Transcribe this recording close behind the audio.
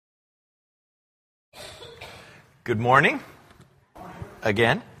Good morning,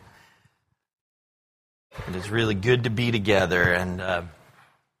 again. It is really good to be together, and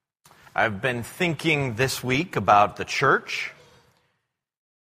I've been thinking this week about the church.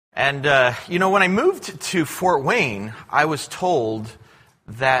 And, when I moved to Fort Wayne, I was told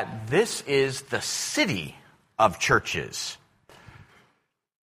that this is the city of churches.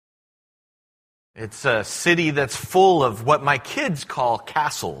 It's a city that's full of what my kids call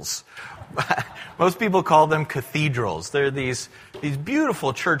castles. Most people call them cathedrals. They're these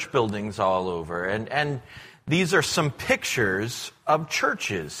beautiful church buildings all over. And these are some pictures of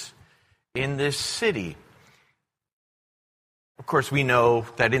churches in this city. Of course, we know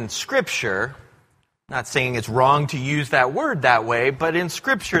that in Scripture, not saying it's wrong to use that word that way, but in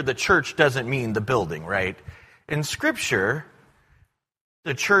Scripture, the church doesn't mean the building, right? In Scripture,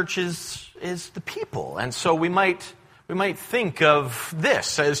 the church is the people. And so we might think of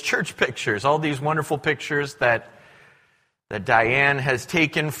this as church pictures, all these wonderful pictures that Diane has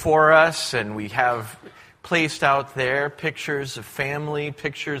taken for us, and we have placed out there, pictures of family,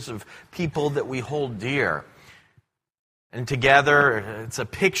 pictures of people that we hold dear. And together, it's a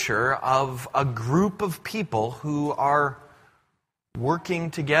picture of a group of people who are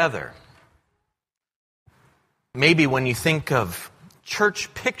working together. Maybe when you think of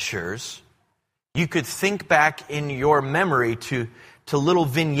church pictures, you could think back in your memory to little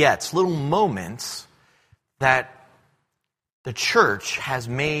vignettes, little moments that the church has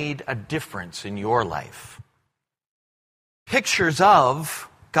made a difference in your life. Pictures of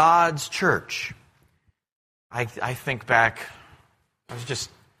God's church. I think back, I was just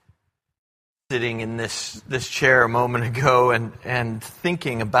sitting in this chair a moment ago and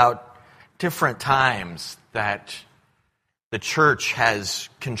thinking about different times that the church has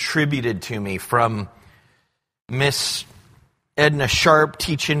contributed to me, from Miss Edna Sharp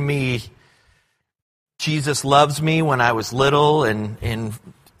teaching me Jesus loves me when I was little, and in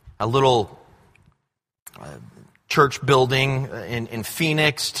a little church building in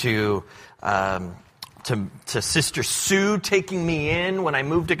Phoenix, to Sister Sue taking me in when I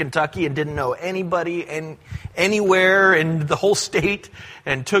moved to Kentucky and didn't know anybody anywhere in the whole state,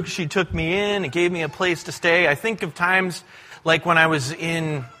 and she took me in and gave me a place to stay. I think of times like when I was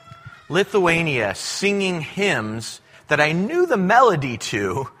in Lithuania singing hymns that I knew the melody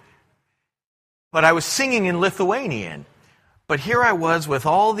to, but I was singing in Lithuanian. But here I was with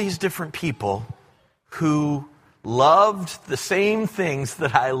all these different people who loved the same things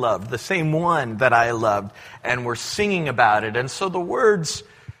that I loved, the same one that I loved, and were singing about it. And so the words,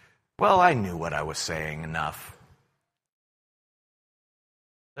 well, I knew what I was saying enough.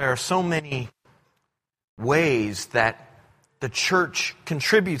 There are so many ways that the church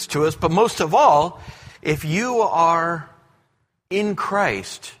contributes to us, but most of all, if you are in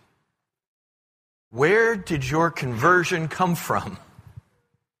Christ, where did your conversion come from?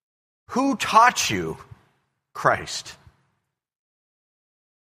 Who taught you Christ?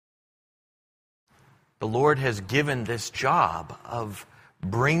 The Lord has given this job of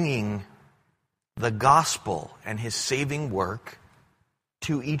bringing the gospel and His saving work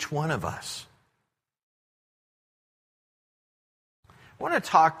to each one of us. I want to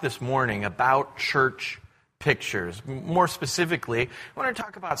talk this morning about church pictures. More specifically, I want to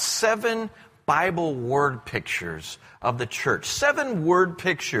talk about 7 Bible word pictures of the church. 7 word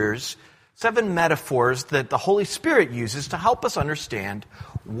pictures, 7 metaphors that the Holy Spirit uses to help us understand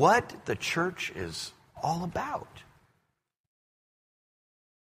what the church is all about.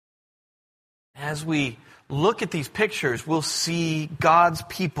 As we look at these pictures, we'll see God's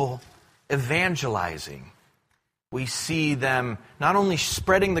people evangelizing. We see them not only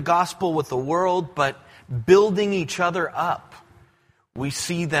spreading the gospel with the world, but building each other up. We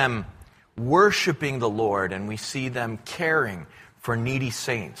see them worshiping the Lord, and we see them caring for needy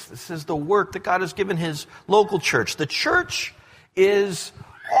saints. This is the work that God has given His local church. The church is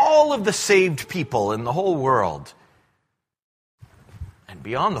all of the saved people in the whole world and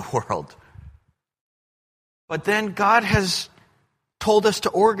beyond the world. But then God has told us to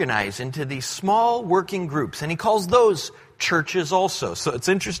organize into these small working groups, and He calls those churches also. So it's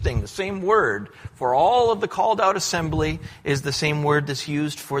interesting, the same word for all of the called out assembly is the same word that's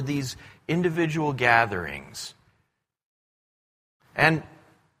used for these individual gatherings. And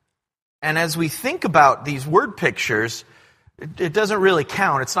as we think about these word pictures, it doesn't really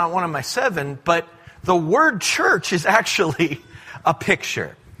count. It's not one of my 7, but the word church is actually a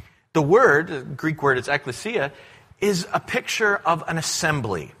picture. The word, the Greek word is ekklesia, is a picture of an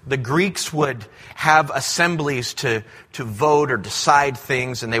assembly. The Greeks would have assemblies to vote or decide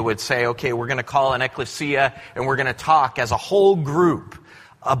things, and they would say, okay, we're going to call an ecclesia, and we're going to talk as a whole group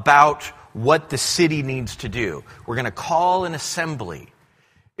about what the city needs to do. We're going to call an assembly.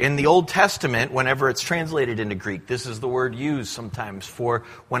 In the Old Testament, whenever it's translated into Greek, this is the word used sometimes for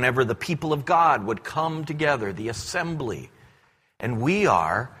whenever the people of God would come together, the assembly. And we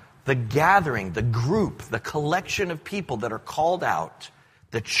are the gathering, the group, the collection of people that are called out,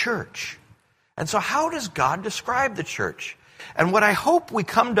 the church. And so how does God describe the church? And what I hope we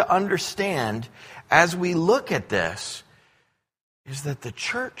come to understand as we look at this is that the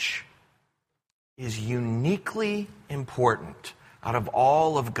church is uniquely important out of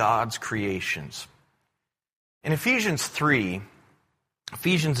all of God's creations. In Ephesians 3,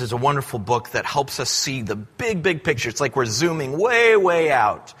 Ephesians is a wonderful book that helps us see the big, big picture. It's like we're zooming way, way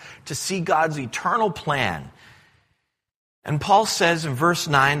out to see God's eternal plan. And Paul says in verse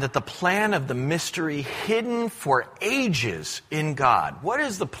 9 that the plan of the mystery hidden for ages in God. What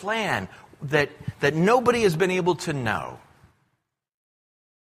is the plan that nobody has been able to know?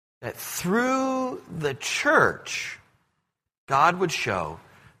 That through the church, God would show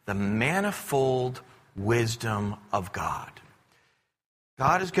the manifold wisdom of God.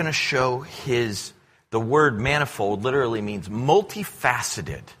 God is going to show the word manifold literally means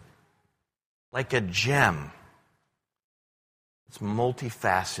multifaceted, like a gem. It's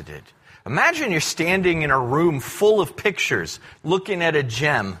multifaceted. Imagine you're standing in a room full of pictures, looking at a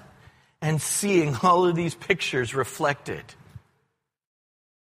gem and seeing all of these pictures reflected.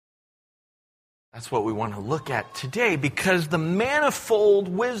 That's what we want to look at today, because the manifold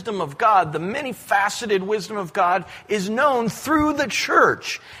wisdom of God, the many-faceted wisdom of God, is known through the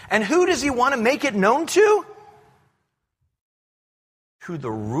church. And who does he want to make it known to? To the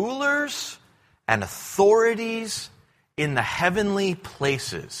rulers and authorities in the heavenly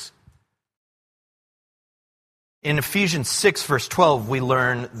places. In Ephesians 6, verse 12, we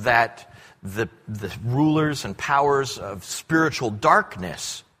learn that the rulers and powers of spiritual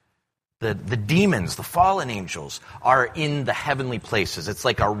darkness, the demons, the fallen angels, are in the heavenly places. It's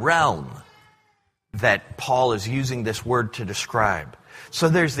like a realm that Paul is using this word to describe. So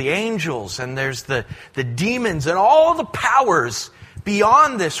there's the angels and there's the demons and all the powers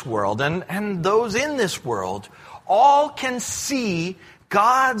beyond this world and those in this world all can see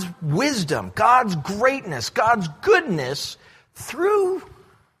God's wisdom, God's greatness, God's goodness through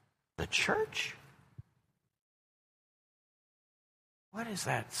the church. What is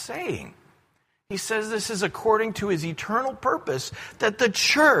that saying? He says this is according to his eternal purpose, that the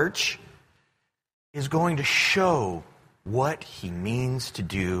church is going to show what he means to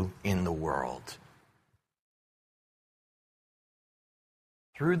do in the world.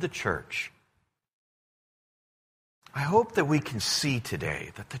 Through the church. I hope that we can see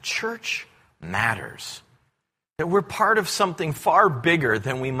today that the church matters. That we're part of something far bigger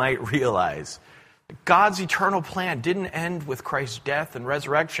than we might realize. God's eternal plan didn't end with Christ's death and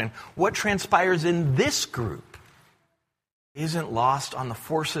resurrection. What transpires in this group isn't lost on the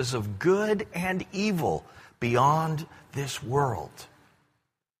forces of good and evil beyond this world.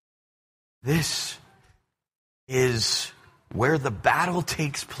 This is where the battle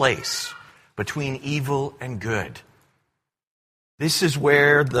takes place between evil and good. This is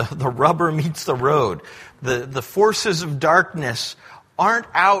where the rubber meets the road. The forces of darkness aren't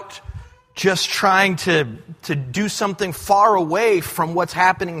out just trying to do something far away from what's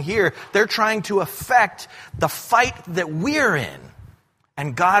happening here. They're trying to affect the fight that we're in.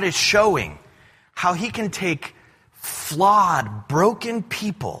 And God is showing how he can take flawed, broken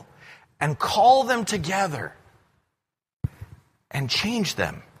people and call them together and change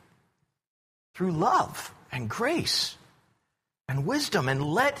them through love and grace and wisdom, and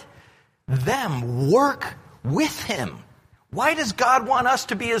let them work with him. Why does God want us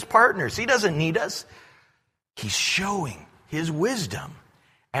to be his partners? He doesn't need us. He's showing his wisdom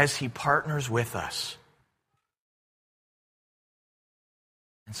as he partners with us.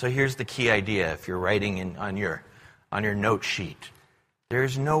 And so here's the key idea if you're writing on your note sheet.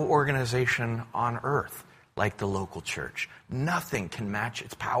 There's no organization on earth like the local church. Nothing can match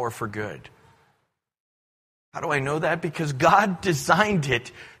its power for good. How do I know that? Because God designed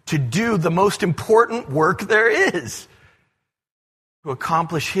it to do the most important work there is. To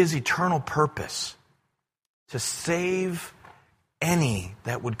accomplish his eternal purpose. To save any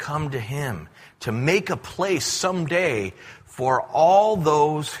that would come to him. To make a place someday for all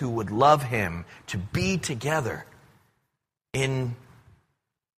those who would love him to be together in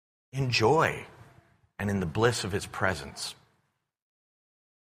joy and in the bliss of his presence.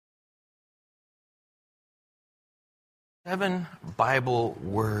 7 Bible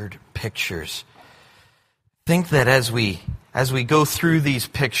word pictures. Think that as we go through these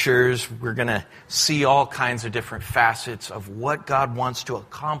pictures, we're going to see all kinds of different facets of what God wants to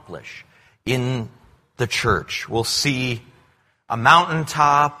accomplish in the church. We'll see a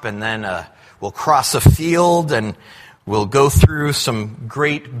mountaintop, and then we'll cross a field, and we'll go through some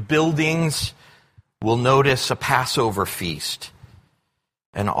great buildings. We'll notice a Passover feast.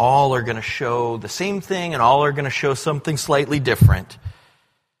 And all are going to show the same thing, and all are going to show something slightly different.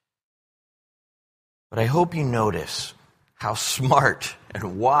 But I hope you notice how smart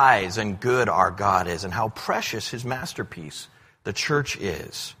and wise and good our God is, and how precious His masterpiece, the church,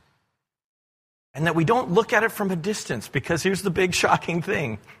 is. And that we don't look at it from a distance, because here's the big shocking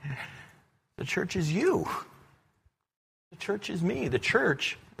thing. The church is you. The church is me. The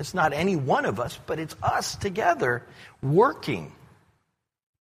church is not any one of us, but it's us together working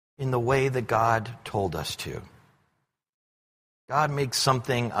in the way that God told us to. God makes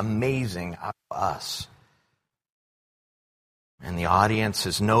something amazing out of us. And the audience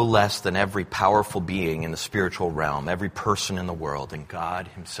is no less than every powerful being in the spiritual realm, every person in the world, and God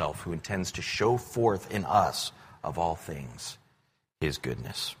Himself, who intends to show forth in us, of all things, His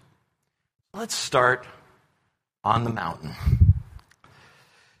goodness. Let's start on the mountain.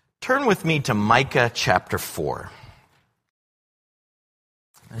 Turn with me to Micah chapter 4.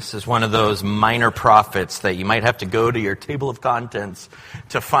 This is one of those minor prophets that you might have to go to your table of contents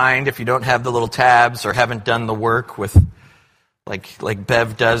to find if you don't have the little tabs or haven't done the work with, like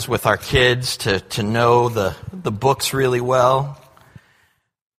Bev does with our kids, to know the books really well.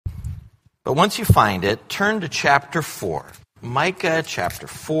 But once you find it, turn to chapter 4. Micah chapter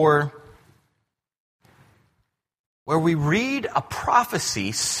 4, where we read a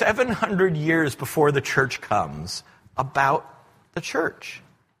prophecy 700 years before the church comes about the church.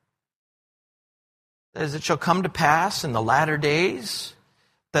 As it shall come to pass in the latter days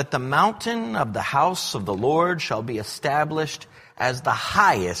that the mountain of the house of the Lord shall be established as the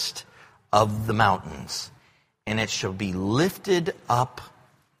highest of the mountains, and it shall be lifted up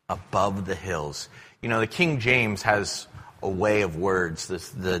above the hills. You know, the King James has a way of words.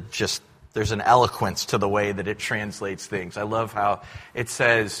 There's an eloquence to the way that it translates things. I love how it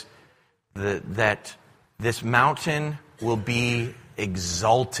says that this mountain will be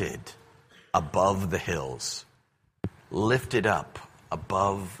exalted above the hills, lifted up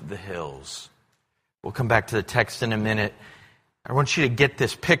above the hills. We'll come back to the text in a minute. I want you to get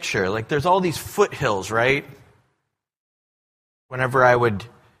this picture. Like, there's all these foothills, right? Whenever I would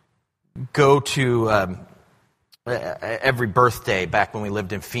go to every birthday back when we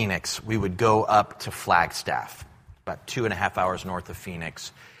lived in Phoenix, we would go up to Flagstaff, about 2.5 hours north of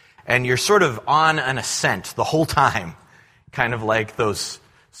Phoenix. And you're sort of on an ascent the whole time, kind of like those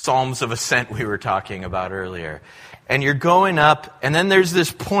Psalms of Ascent we were talking about earlier. And you're going up, and then there's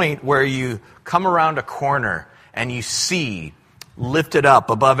this point where you come around a corner and you see, lifted up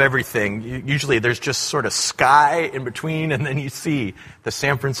above everything, usually there's just sort of sky in between, and then you see the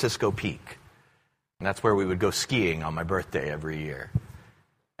San Francisco Peak. And that's where we would go skiing on my birthday every year.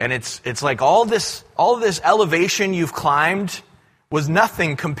 And it's like all this elevation you've climbed was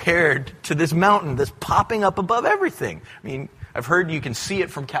nothing compared to this mountain that's popping up above everything. I mean, I've heard you can see it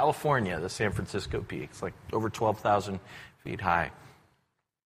from California, the San Francisco Peak. It's like over 12,000 feet high.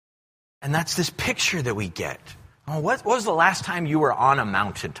 And that's this picture that we get. Oh, what was the last time you were on a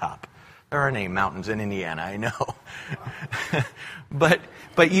mountaintop? There aren't any mountains in Indiana, I know. but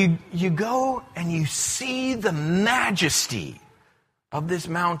you go and you see the majesty of this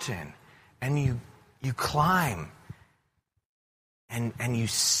mountain, and you climb. And you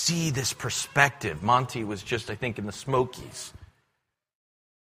see this perspective. Monty was just, I think, in the Smokies.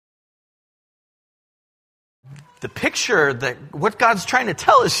 The picture that what God's trying to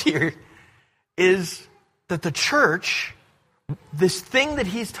tell us here is that the church, this thing that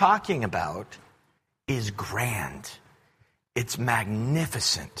He's talking about, is grand. It's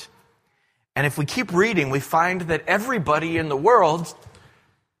magnificent. And if we keep reading, we find that everybody in the world,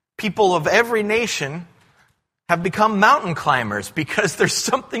 people of every nation, have become mountain climbers because there's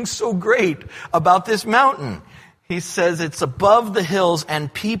something so great about this mountain. He says it's above the hills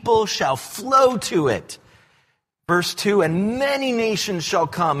and people shall flow to it. Verse 2, and many nations shall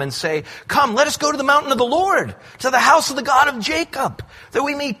come and say, come, let us go to the mountain of the Lord, to the house of the God of Jacob,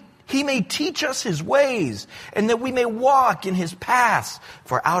 that He may teach us His ways, and that we may walk in His paths.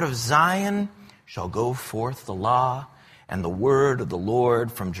 For out of Zion shall go forth the law and the word of the Lord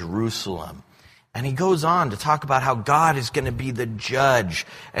from Jerusalem. And he goes on to talk about how God is going to be the judge,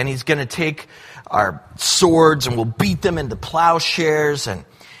 and He's going to take our swords and we'll beat them into plowshares,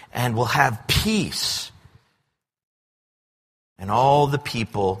 and we'll have peace. And all the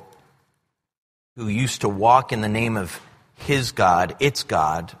people who used to walk in the name of His God, its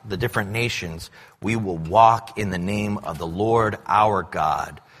God, the different nations, we will walk in the name of the Lord our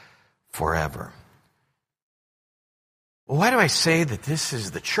God forever. Well, why do I say that this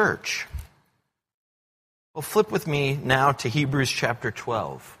is the church? Well, flip with me now to Hebrews chapter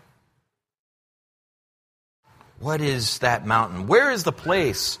 12. What is that mountain? Where is the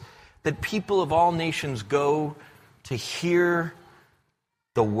place that people of all nations go to hear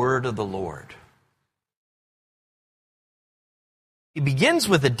the word of the Lord? He begins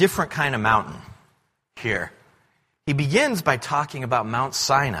with a different kind of mountain here. He begins by talking about Mount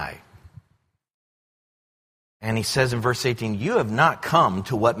Sinai. And he says in verse 18, "You have not come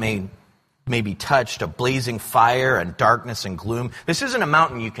to what may be touched, a blazing fire and darkness and gloom." This isn't a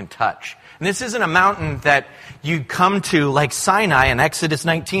mountain you can touch. And this isn't a mountain that you come to like Sinai in Exodus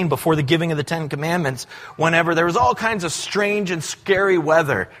 19 before the giving of the Ten Commandments, whenever there was all kinds of strange and scary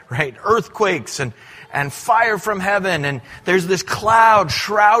weather, right? Earthquakes and fire from heaven, and there's this cloud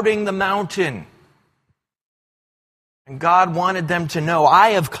shrouding the mountain. And God wanted them to know, I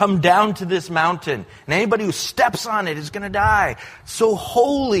have come down to this mountain, and anybody who steps on it is going to die. So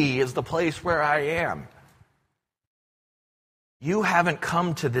holy is the place where I am. You haven't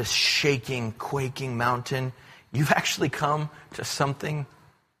come to this shaking, quaking mountain. You've actually come to something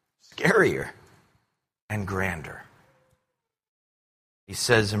scarier and grander. He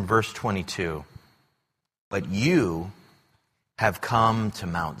says in verse 22, "But you have come to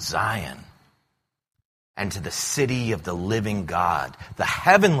Mount Zion, and to the city of the living God, the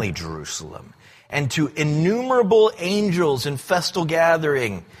heavenly Jerusalem, and to innumerable angels in festal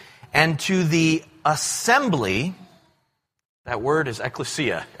gathering, and to the assembly," that word is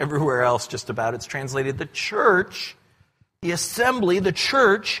ecclesia. Everywhere else just about it's translated the church, the assembly, the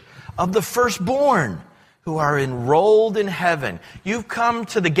church of the firstborn who are enrolled in heaven. You've come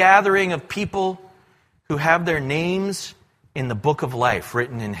to the gathering of people who have their names in the book of life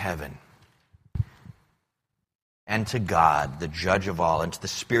written in heaven. "And to God, the judge of all, and to the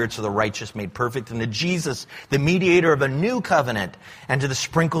spirits of the righteous made perfect, and to Jesus, the mediator of a new covenant, and to the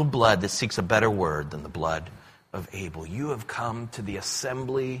sprinkled blood that seeks a better word than the blood of Abel." You have come to the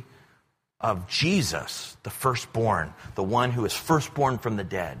assembly of Jesus, the firstborn, the one who is firstborn from the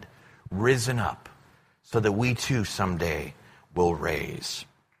dead, risen up, so that we too someday will raise.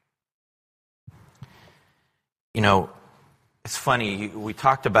 You know, it's funny, we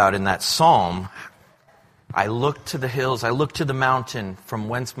talked about in that psalm, I look to the hills, I look to the mountain, from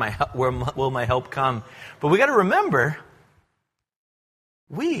whence where will my help come? But we got to remember,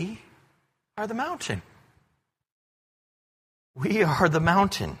 we are the mountain. We are the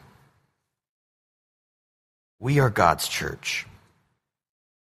mountain. We are God's church.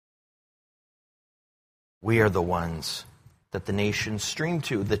 We are the ones that the nations stream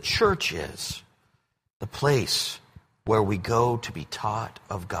to. The church is the place where we go to be taught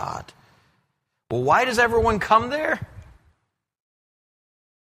of God. Well, why does everyone come there?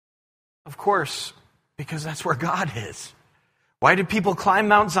 Of course, because that's where God is. Why did people climb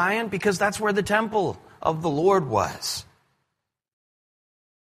Mount Zion? Because that's where the temple of the Lord was.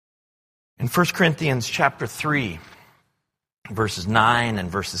 In 1 Corinthians chapter 3, verses 9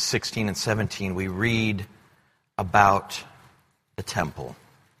 and verses 16 and 17, we read about the temple.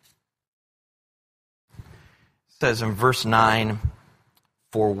 It says in verse 9,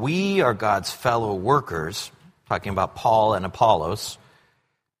 "For we are God's fellow workers," talking about Paul and Apollos.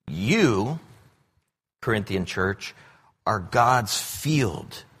 "You, Corinthian church, are God's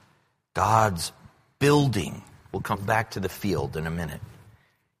field, God's building." We'll come back to the field in a minute.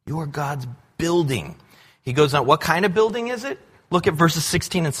 You are God's building. He goes on, what kind of building is it? Look at verses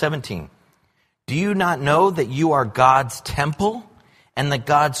 16 and 17. "Do you not know that you are God's temple, and that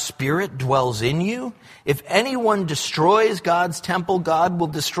God's Spirit dwells in you? If anyone destroys God's temple, God will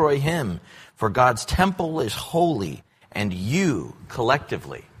destroy him. For God's temple is holy, and you,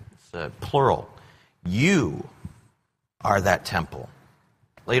 collectively," it's a plural, "you are that temple."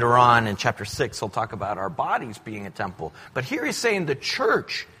 Later on in chapter 6, he'll talk about our bodies being a temple. But here he's saying the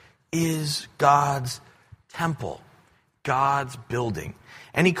church is God's temple, God's building.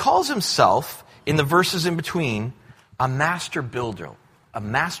 And he calls himself, in the verses in between, a master builder,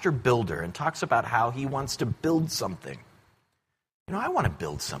 and talks about how he wants to build something. You know, I want to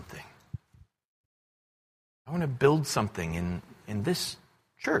build something. I want to build something in this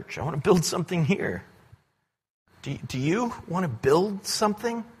church. I want to build something here. Do you want to build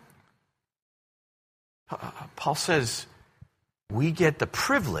something? Paul says we get the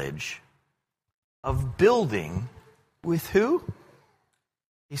privilege of building with who?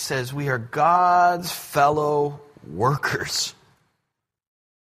 He says we are God's fellow workers.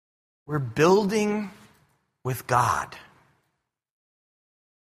 We're building with God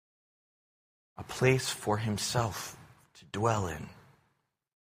a place for himself to dwell in.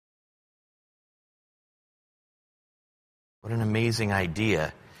 What an amazing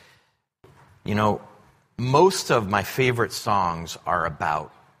idea. You know, most of my favorite songs are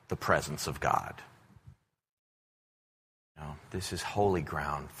about the presence of God. You know, this is holy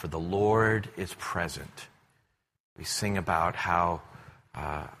ground, for the Lord is present. We sing about how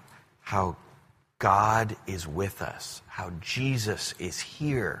God is with us, how Jesus is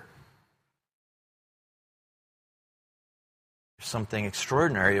here. There's something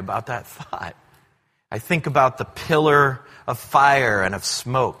extraordinary about that thought. I think about the pillar of fire and of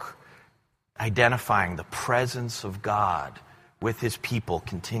smoke, identifying the presence of God with his people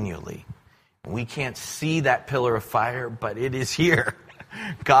continually. We can't see that pillar of fire, but it is here.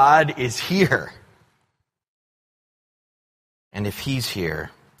 God is here. And if he's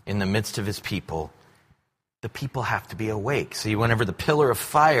here in the midst of his people, the people have to be awake. See, whenever the pillar of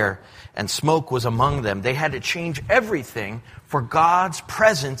fire and smoke was among them, they had to change everything for God's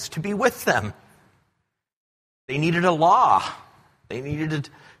presence to be with them. They needed a law. They needed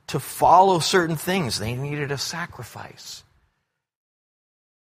to follow certain things. They needed a sacrifice.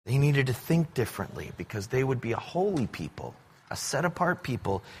 They needed to think differently because they would be a holy people, a set-apart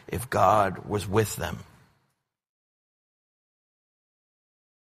people, if God was with them.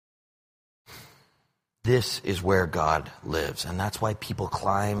 This is where God lives, and that's why people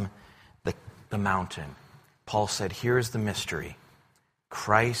climb the mountain. Paul said, here's the mystery.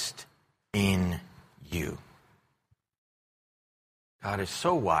 Christ in you. God is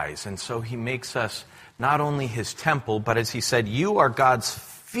so wise, and so he makes us not only his temple, but as he said, you are God's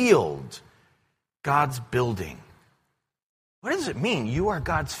field, God's building. What does it mean, you are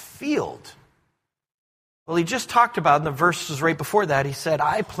God's field? Well, he just talked about in the verses right before that, he said,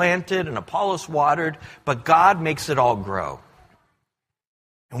 I planted and Apollos watered, but God makes it all grow.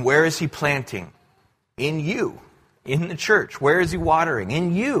 And where is he planting? In you, in the church. Where is he watering?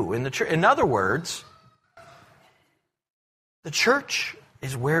 In you, in the church. In other words, the church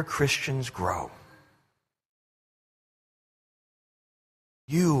is where Christians grow.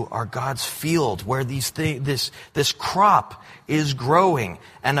 You are God's field where this crop is growing,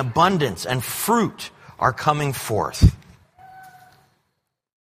 and abundance and fruit are coming forth.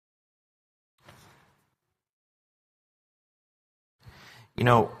 You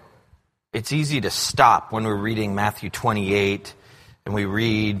know, it's easy to stop when we're reading Matthew 28 and we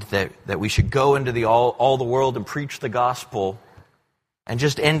read that we should go into all the world and preach the gospel and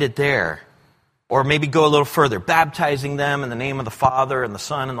just end it there. Or maybe go a little further, baptizing them in the name of the Father and the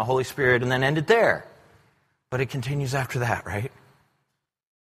Son and the Holy Spirit, and then end it there. But it continues after that, right?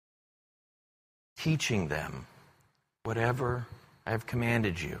 Teaching them whatever I have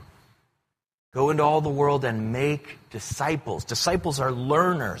commanded you. Go into all the world and make disciples. Disciples are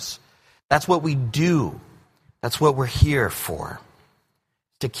learners. That's what we do. That's what we're here for.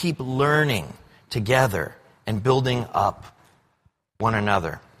 To keep learning together and building up one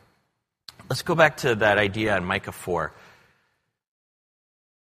another. Let's go back to that idea in Micah 4.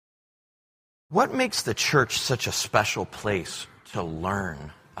 What makes the church such a special place to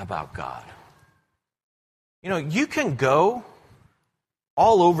learn about God? You know, you can go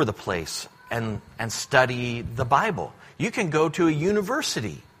all over the place and study the Bible. You can go to a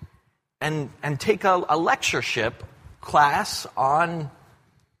university and take a lectureship class on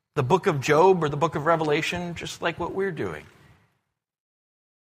the book of Job or the book of Revelation, just like what we're doing.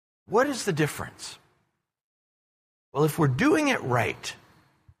 What is the difference? Well, if we're doing it right,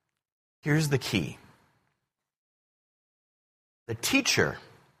 here's the key. The teacher,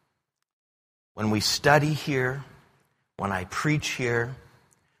 when we study here, when I preach here,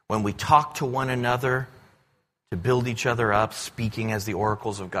 when we talk to one another to build each other up, speaking as the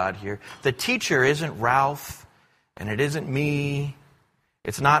oracles of God here, the teacher isn't Ralph, and it isn't me.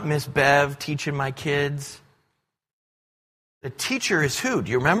 It's not Miss Bev teaching my kids. The teacher is who?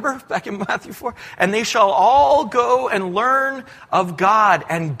 Do you remember back in Matthew 4? And they shall all go and learn of God,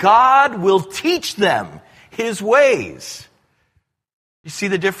 and God will teach them his ways. You see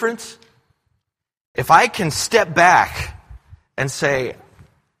the difference? If I can step back and say,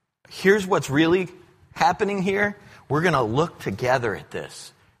 here's what's really happening here, we're going to look together at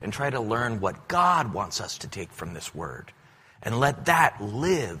this and try to learn what God wants us to take from this word and let that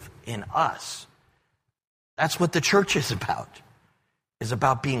live in us. That's what the church is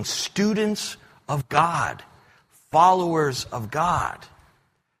about being students of God, followers of God.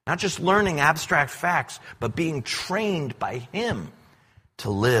 Not just learning abstract facts, but being trained by him to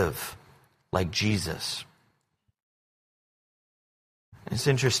live like Jesus. It's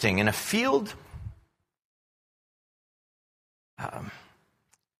interesting. In a field,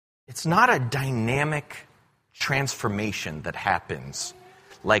 it's not a dynamic transformation that happens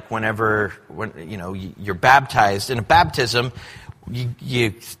like when you're baptized. In a baptism,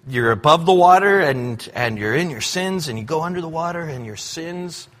 you're above the water and you're in your sins, and you go under the water and your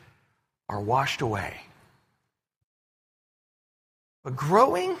sins are washed away. But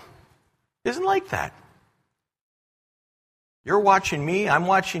growing isn't like that. You're watching me, I'm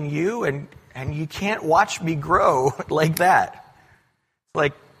watching you, and you can't watch me grow like that. It's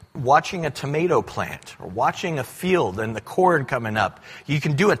like watching a tomato plant or watching a field and the corn coming up. You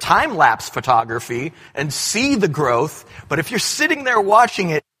can do a time-lapse photography and see the growth, but if you're sitting there watching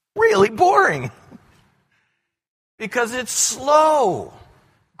it, it's really boring. Because it's slow.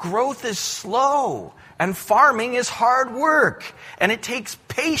 Growth is slow. And farming is hard work. And it takes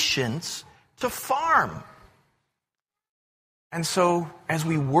patience to farm. And so, as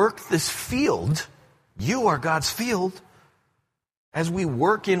we work this field, you are God's field. As we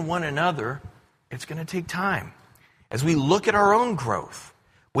work in one another, it's going to take time. As we look at our own growth,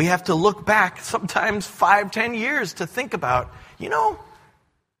 we have to look back sometimes 5-10 years to think about,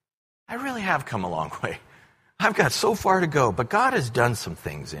 I really have come a long way. I've got so far to go, but God has done some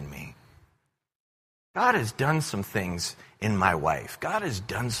things in me. God has done some things in my wife. God has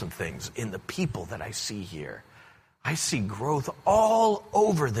done some things in the people that I see here. I see growth all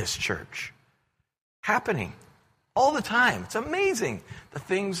over this church happening all the time. It's amazing.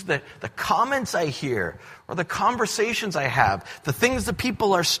 The comments I hear, or the conversations I have, the things that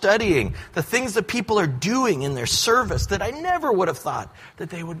people are studying, the things that people are doing in their service that I never would have thought that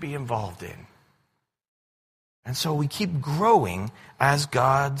they would be involved in. And so we keep growing as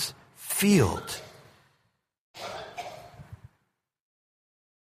God's field.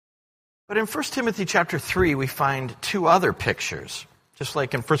 But in 1 Timothy chapter 3, we find two other pictures. Just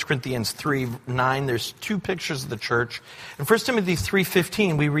like in 1 Corinthians 3:9, there's two pictures of the church. In 1 Timothy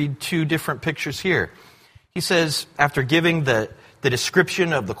 3:15, we read two different pictures here. He says, after giving the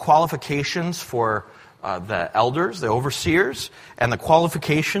description of the qualifications for the elders, the overseers, and the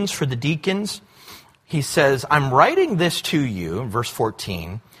qualifications for the deacons, he says, I'm writing this to you, verse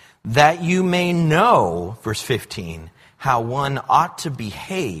 14, that you may know, verse 15, how one ought to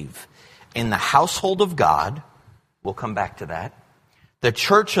behave in the household of God. We'll come back to that. The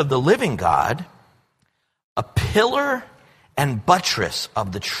church of the living God, a pillar and buttress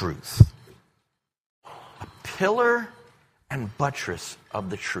of the truth. A pillar and buttress of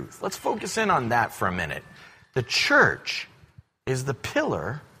the truth. Let's focus in on that for a minute. The church is the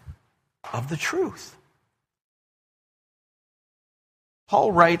pillar of the truth.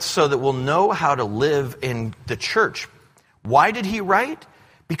 Paul writes so that we'll know how to live in the church. Why did he write?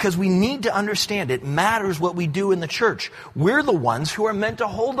 Because we need to understand it matters what we do in the church. We're the ones who are meant to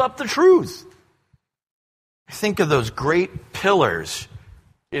hold up the truth. Think of those great pillars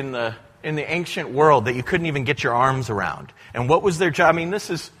in the ancient world that you couldn't even get your arms around. And what was their job? I mean, this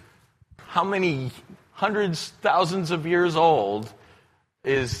is how many hundreds, thousands of years old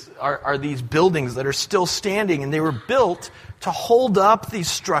are these buildings that are still standing, and they were built to hold up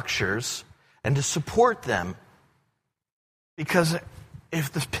these structures and to support them. Because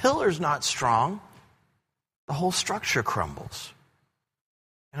if the pillar's not strong, the whole structure crumbles.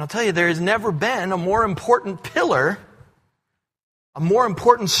 And I'll tell you, there has never been a more important pillar, a more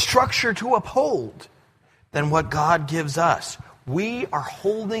important structure to uphold than what God gives us. We are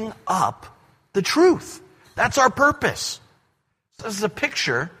holding up the truth. That's our purpose. This is a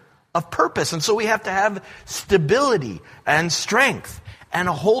picture of purpose. And so we have to have stability and strength and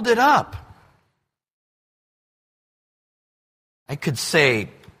hold it up. I could say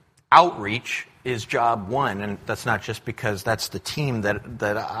outreach is job one, and that's not just because that's the team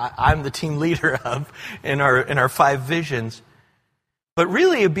that I'm the team leader of in our 5 visions. But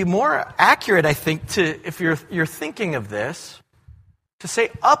really, it'd be more accurate, I think, if you're thinking of this, to say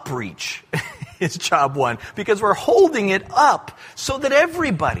upreach is job one, because we're holding it up so that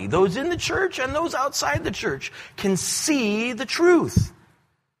everybody, those in the church and those outside the church, can see the truth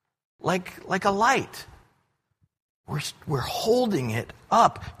like a light. We're holding it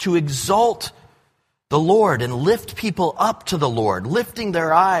up to exalt the Lord and lift people up to the Lord, lifting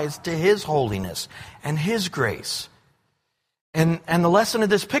their eyes to His holiness and His grace. And the lesson of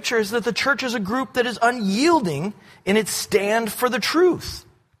this picture is that the church is a group that is unyielding in its stand for the truth.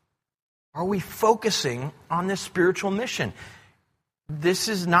 Are we focusing on this spiritual mission? This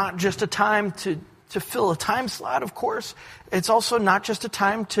is not just a time to fill a time slot, of course. It's also not just a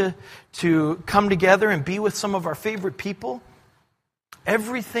time to come together and be with some of our favorite people.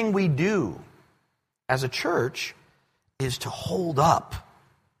 Everything we do as a church is to hold up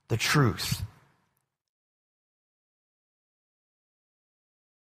the truth.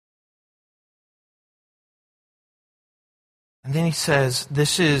 And then he says,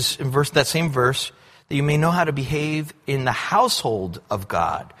 this is in that same verse, that you may know how to behave in the household of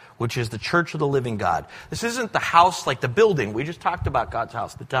God, which is the church of the living God. This isn't the house like the building. We just talked about God's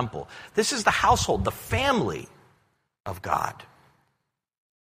house, the temple. This is the household, the family of God.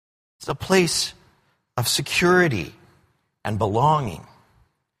 It's a place of security and belonging.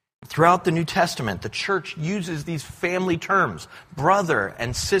 Throughout the New Testament, the church uses these family terms, brother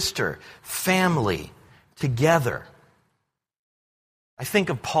and sister, family, together. I think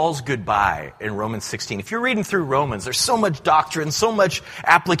of Paul's goodbye in Romans 16. If you're reading through Romans, there's so much doctrine, so much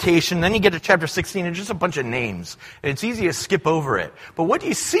application. Then you get to chapter 16, and just a bunch of names. And it's easy to skip over it. But what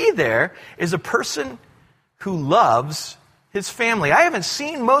you see there is a person who loves his family. I haven't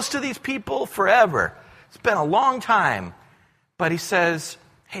seen most of these people forever. It's been a long time. But he says,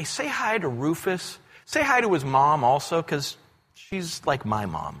 hey, say hi to Rufus. Say hi to his mom also, because she's like my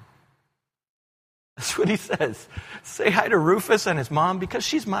mom. That's what he says. Say hi to Rufus and his mom, because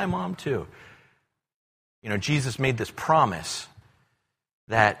she's my mom too. You know, Jesus made this promise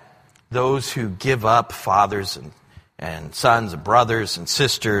that those who give up fathers and sons and brothers and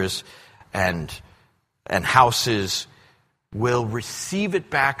sisters and houses will receive it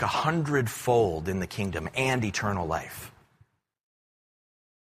back 100-fold in the kingdom and eternal life.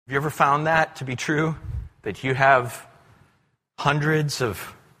 Have you ever found that to be true? That you have hundreds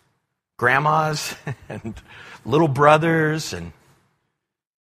of grandmas and little brothers and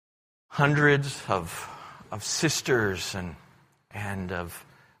hundreds of sisters and of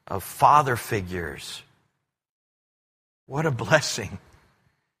father figures. What a blessing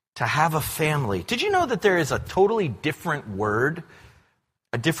to have a family. Did you know that there is a totally different word,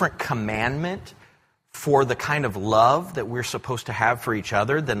 a different commandment for the kind of love that we're supposed to have for each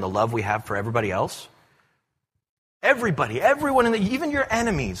other than the love we have for everybody else? Everybody, everyone, even your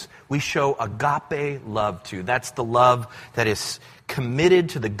enemies, we show agape love to. That's the love that is committed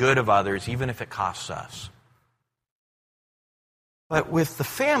to the good of others, even if it costs us. But with the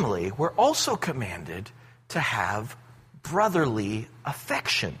family, we're also commanded to have brotherly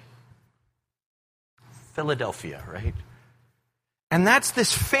affection. Philadelphia, right? And that's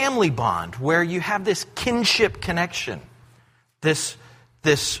this family bond where you have this kinship connection, this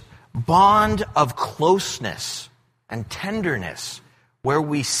bond of closeness and tenderness, where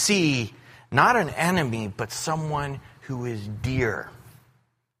we see not an enemy, but someone who is dear,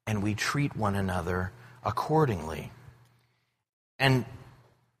 and we treat one another accordingly. And,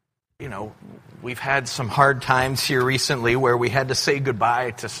 you know, we've had some hard times here recently where we had to say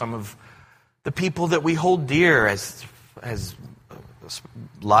goodbye to some of the people that we hold dear, as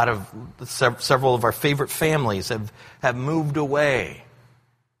several of our favorite families have moved away.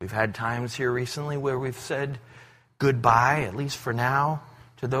 We've had times here recently where we've said goodbye, at least for now,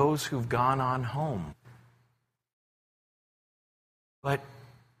 to those who've gone on home. But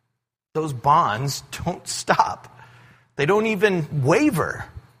those bonds don't stop. They don't even waver.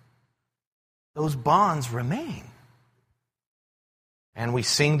 Those bonds remain. And we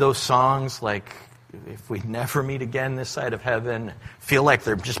sing those songs like, if we never meet again this side of heaven, feel like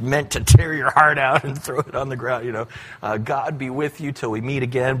they're just meant to tear your heart out and throw it on the ground. You know, God be with you till we meet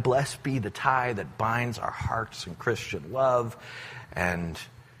again. Blessed be the tie that binds our hearts in Christian love. And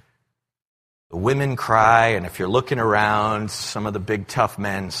the women cry, and if you're looking around, some of the big tough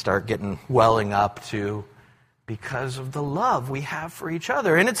men start welling up too, because of the love we have for each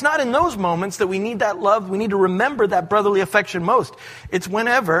other. And it's not in those moments that we need that love. We need to remember that brotherly affection most. It's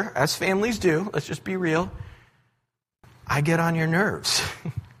whenever, as families do, let's just be real, I get on your nerves.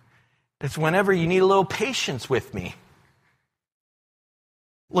 It's whenever you need a little patience with me.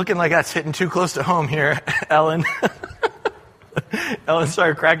 Looking like that's hitting too close to home here, Ellen. Ellen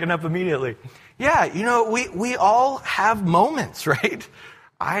started cracking up immediately. Yeah, you know, we all have moments, right?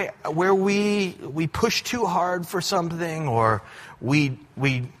 Where we push too hard for something, or we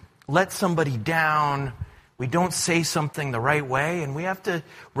let somebody down, we don't say something the right way, and we have to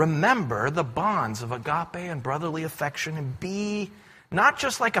remember the bonds of agape and brotherly affection and be not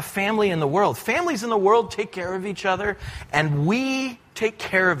just like a family in the world. Families in the world take care of each other, and we take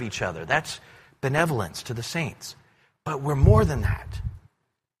care of each other. That's benevolence to the saints. But we're more than that.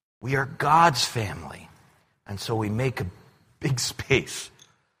 We are God's family, and so we make a big space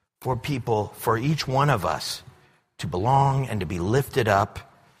for people, for each one of us to belong and to be lifted up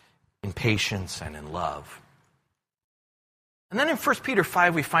in patience and in love. And then in 1 Peter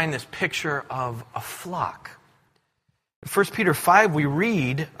 5, we find this picture of a flock. In 1 Peter 5, we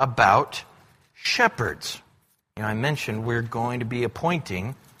read about shepherds. You know, I mentioned we're going to be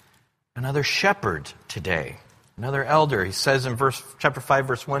appointing another shepherd today. Another elder, he says in chapter 5,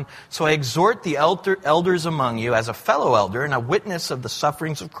 verse 1, "So I exhort the elders among you as a fellow elder and a witness of the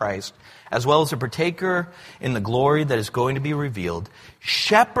sufferings of Christ, as well as a partaker in the glory that is going to be revealed.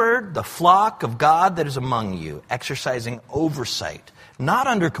 Shepherd the flock of God that is among you, exercising oversight, not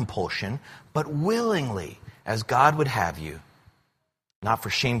under compulsion, but willingly, as God would have you. Not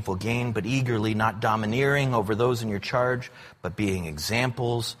for shameful gain, but eagerly, not domineering over those in your charge, but being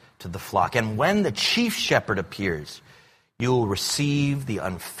examples to the flock. And when the chief shepherd appears, you will receive the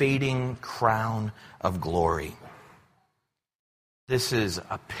unfading crown of glory." This is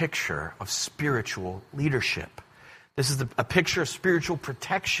a picture of spiritual leadership. This is a picture of spiritual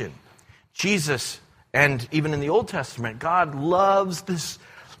protection. Jesus, and even in the Old Testament, God loves this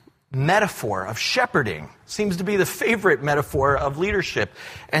metaphor of shepherding. Seems to be the favorite metaphor of leadership.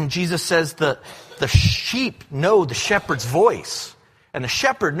 And Jesus says the sheep know the shepherd's voice, and the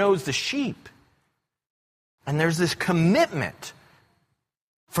shepherd knows the sheep. And there's this commitment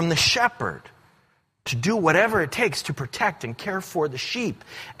from the shepherd to do whatever it takes to protect and care for the sheep.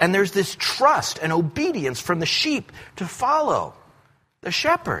 And there's this trust and obedience from the sheep to follow the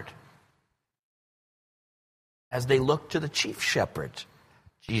shepherd as they look to the chief shepherd,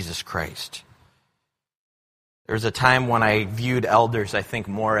 Jesus Christ. There's a time when I viewed elders, I think,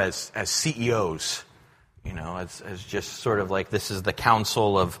 more as CEOs, as just sort of like this is the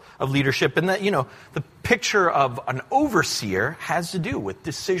council of leadership. And that, the picture of an overseer has to do with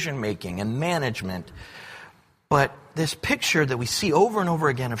decision-making and management. But this picture that we see over and over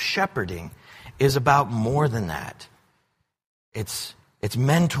again of shepherding is about more than that. It's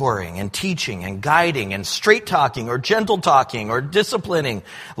mentoring and teaching and guiding and straight talking or gentle talking or disciplining,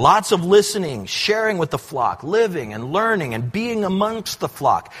 lots of listening, sharing with the flock, living and learning and being amongst the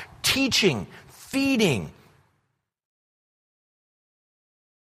flock, teaching, feeding.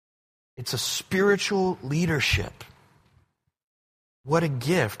 It's a spiritual leadership. What a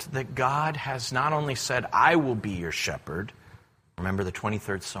gift that God has not only said, "I will be your shepherd," remember the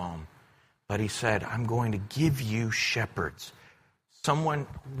 23rd Psalm, but he said, "I'm going to give you shepherds."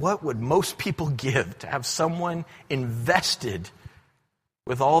 What would most people give to have someone invested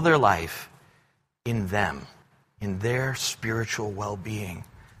with all their life in them, in their spiritual well-being?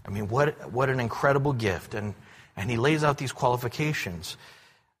 I mean, what an incredible gift. And he lays out these qualifications,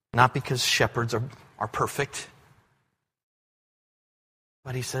 not because shepherds are perfect,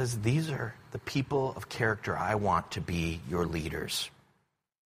 but he says, these are the people of character I want to be your leaders.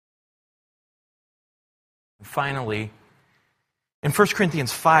 And finally, in 1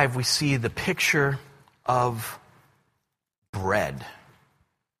 Corinthians 5, we see the picture of bread.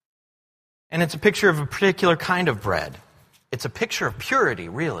 And it's a picture of a particular kind of bread. It's a picture of purity,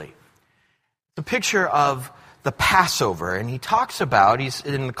 really. It's a picture of the Passover. And he talks about,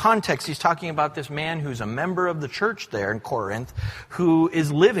 in the context, he's talking about this man who's a member of the church there in Corinth who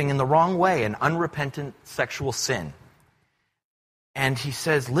is living in the wrong way, in unrepentant sexual sin. And he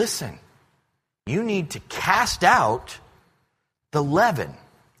says, listen, you need to cast out the leaven.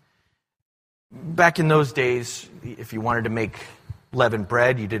 Back in those days, if you wanted to make leavened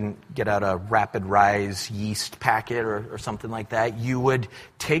bread, you didn't get out a rapid rise yeast packet or something like that. You would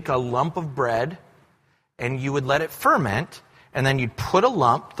take a lump of bread and you would let it ferment, and then you'd put the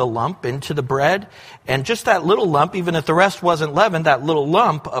lump into the bread, and just that little lump, even if the rest wasn't leavened, that little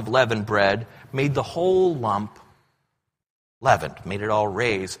lump of leavened bread made the whole lump leavened, made it all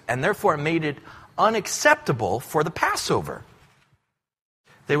raise, and therefore made it unacceptable for the Passover.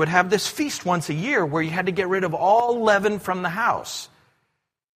 They would have this feast once a year where you had to get rid of all leaven from the house.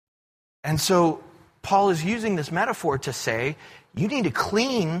 And so Paul is using this metaphor to say, you need to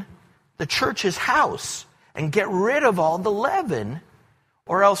clean the church's house and get rid of all the leaven,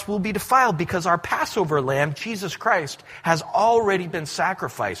 or else we'll be defiled, because our Passover lamb, Jesus Christ, has already been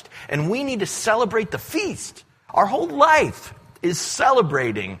sacrificed. And we need to celebrate the feast. Our whole life is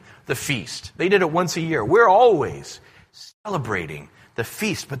celebrating the feast. They did it once a year. We're always celebrating the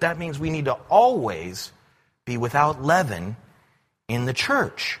feast, but that means we need to always be without leaven in the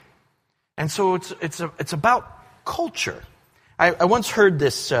church. And so it's about culture. I once heard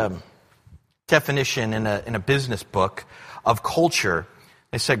this definition in a business book of culture.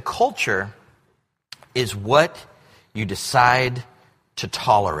 They said culture is what you decide to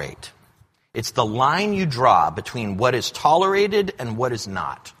tolerate. It's the line you draw between what is tolerated and what is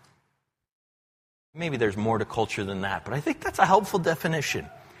not. Maybe there's more to culture than that, but I think that's a helpful definition.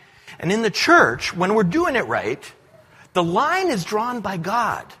 And in the church, when we're doing it right, the line is drawn by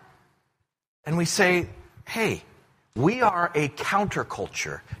God. And we say, hey, we are a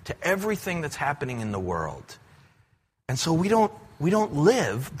counterculture to everything that's happening in the world. And so we don't we don't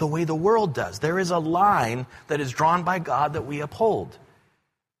live the way the world does. There is a line that is drawn by God that we uphold.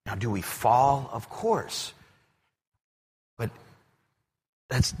 Now, do we fall? Of course. But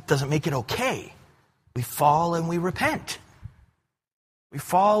that doesn't make it okay. We fall and we repent. We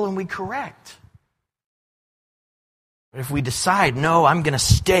fall and we correct. But if we decide, no, I'm going to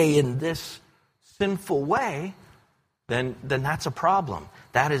stay in this sinful way, then that's a problem.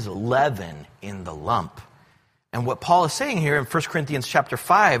 That is leaven in the lump. And what Paul is saying here in 1 Corinthians chapter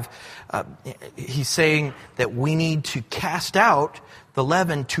 5, he's saying that we need to cast out the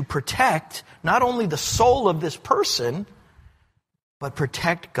leaven to protect not only the soul of this person, but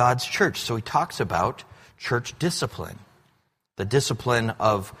protect God's church. So he talks about church discipline. The discipline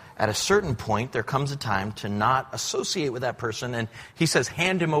of, at a certain point, there comes a time to not associate with that person. And he says,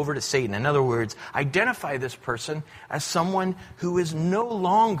 hand him over to Satan. In other words, identify this person as someone who is no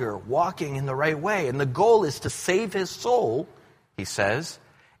longer walking in the right way. And the goal is to save his soul, he says,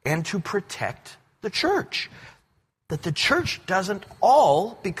 and to protect the church. That the church doesn't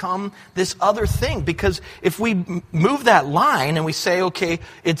all become this other thing. Because if we move that line and we say, okay,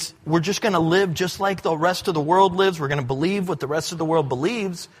 we're just going to live just like the rest of the world lives, we're going to believe what the rest of the world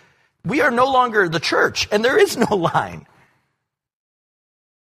believes, we are no longer the church, and there is no line.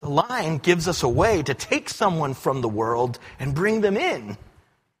 The line gives us a way to take someone from the world and bring them in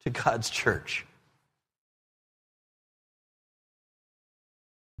to God's church.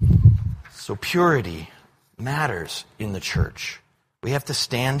 So purity matters in the church. We have to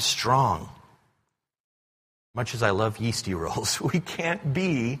stand strong. Much as I love yeasty rolls, we can't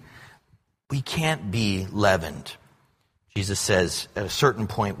be leavened. Jesus says at a certain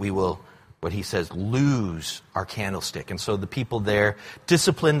point we will, what he says, lose our candlestick. And so the people there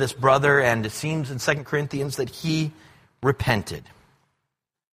disciplined this brother, and it seems in 2 Corinthians that he repented.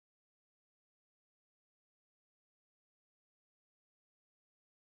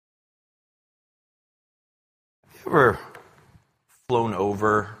 Ever flown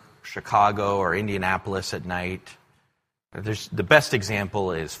over Chicago or Indianapolis at night? The best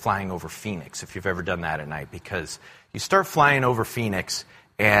example is flying over Phoenix, if you've ever done that at night, because you start flying over Phoenix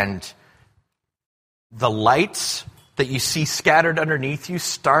and the lights that you see scattered underneath you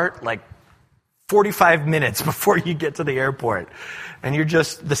start like 45 minutes before you get to the airport. And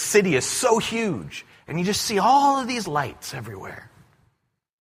the city is so huge, and you just see all of these lights everywhere.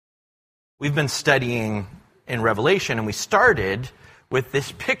 We've been studying in Revelation, and we started with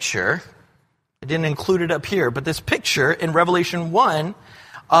this picture. I didn't include it up here, but this picture in Revelation 1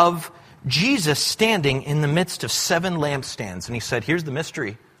 of Jesus standing in the midst of 7 lampstands. And he said, here's the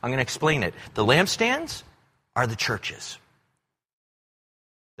mystery. I'm going to explain it. The lampstands are the churches.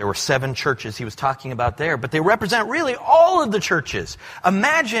 There were 7 churches he was talking about there, but they represent really all of the churches.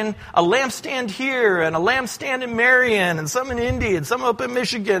 Imagine a lampstand here and a lampstand in Marion and some in Indy and some up in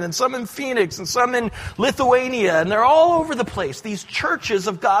Michigan and some in Phoenix and some in Lithuania, and they're all over the place, these churches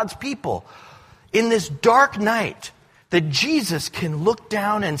of God's people. In this dark night that Jesus can look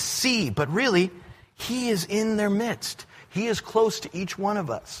down and see, but really, he is in their midst. He is close to each one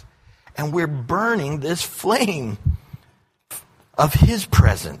of us. And we're burning this flame of his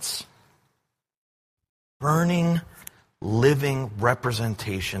presence. Burning, living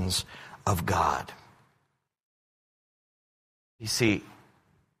representations of God. You see,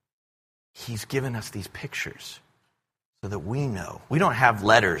 he's given us these pictures so that we know. We don't have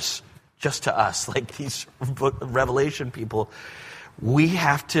letters just to us like these Revelation people. We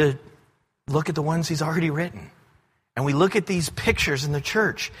have to look at the ones he's already written. And we look at these pictures in the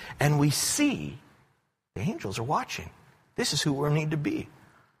church and we see the angels are watching. This is who we need to be.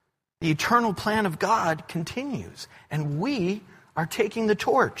 The eternal plan of God continues, and we are taking the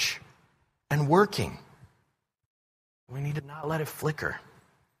torch and working. We need to not let it flicker.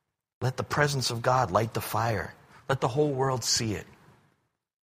 Let the presence of God light the fire. Let the whole world see it.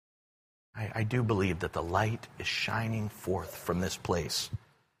 I do believe that the light is shining forth from this place.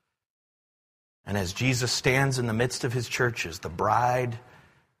 And as Jesus stands in the midst of his churches, the bride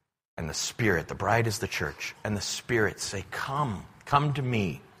and the Spirit, the bride is the church, and the Spirit say, come to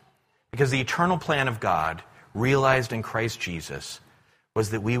me. Because the eternal plan of God, realized in Christ Jesus,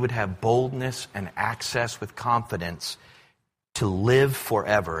 was that we would have boldness and access with confidence to live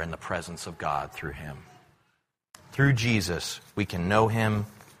forever in the presence of God through him. Through Jesus, we can know him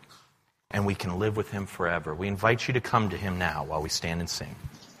and we can live with him forever. We invite you to come to him now while we stand and sing.